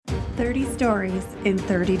30 stories in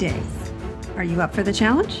 30 days. Are you up for the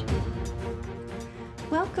challenge?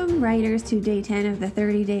 Welcome, writers, to day 10 of the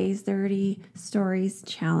 30 Days, 30 Stories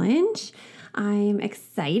Challenge. I'm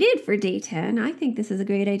excited for day 10. I think this is a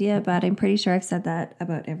great idea, but I'm pretty sure I've said that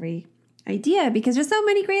about every idea because there's so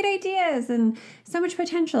many great ideas and so much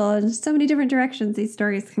potential and so many different directions these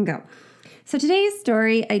stories can go. So today's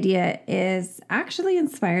story idea is actually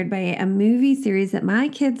inspired by a movie series that my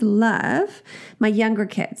kids love, my younger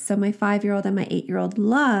kids. So my 5-year-old and my 8-year-old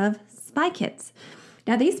love Spy Kids.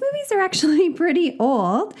 Now, these movies are actually pretty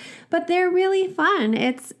old, but they're really fun.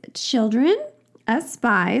 It's children as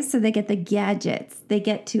spies, so they get the gadgets. They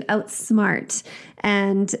get to outsmart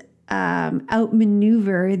and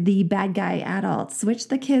outmaneuver the bad guy adults, which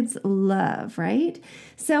the kids love, right?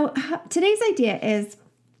 So today's idea is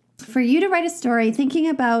for you to write a story thinking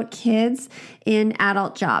about kids in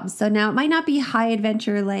adult jobs. So now it might not be high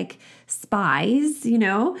adventure like spies,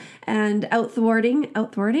 and outthwarting.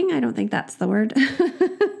 I don't think that's the word.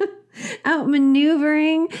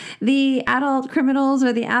 Outmaneuvering the adult criminals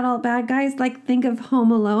or the adult bad guys. Like, think of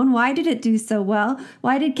Home Alone. Why did it do so well?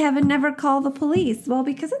 Why did Kevin never call the police? Well,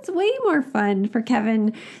 because it's way more fun for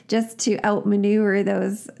Kevin just to outmaneuver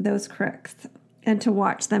those crooks and to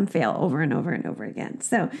watch them fail over and over and over again.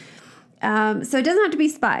 So it doesn't have to be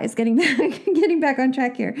spies. Getting back on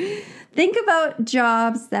track here. Think about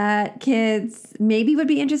jobs that kids maybe would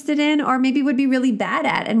be interested in or maybe would be really bad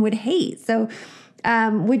at and would hate. So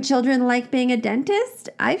would children like being a dentist?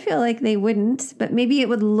 I feel like they wouldn't, but maybe it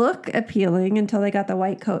would look appealing until they got the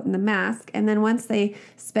white coat and the mask. And then once they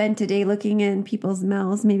spent a day looking in people's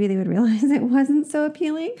mouths, maybe they would realize it wasn't so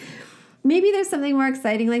appealing. Maybe there's something more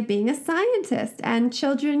exciting like being a scientist, and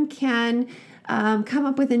children can come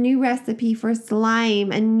up with a new recipe for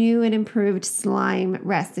slime, a new and improved slime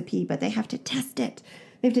recipe, but they have to test it.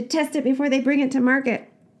 They have to test it before they bring it to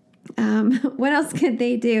market. What else could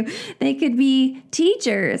they do? They could be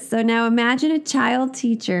teachers. So now imagine a child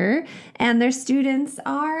teacher and their students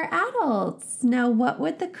are adults. Now, what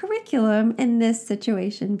would the curriculum in this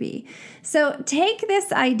situation be? So take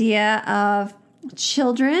this idea of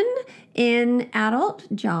children in adult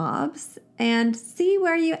jobs and see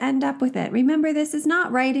where you end up with it. Remember, this is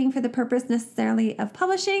not writing for the purpose necessarily of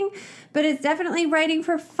publishing, but it's definitely writing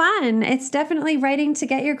for fun. It's definitely writing to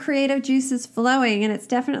get your creative juices flowing, and it's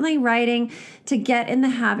definitely writing to get in the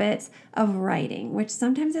habit of writing, which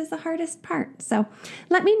sometimes is the hardest part. So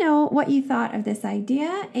let me know what you thought of this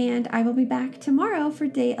idea, and I will be back tomorrow for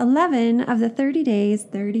day 11 of the 30 Days,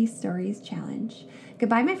 30 Stories Challenge.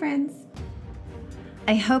 Goodbye, my friends.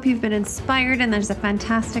 I hope you've been inspired and there's a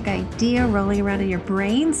fantastic idea rolling around in your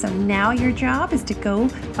brain. So now your job is to go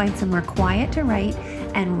find somewhere quiet to write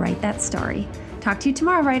and write that story. Talk to you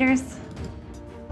tomorrow, writers.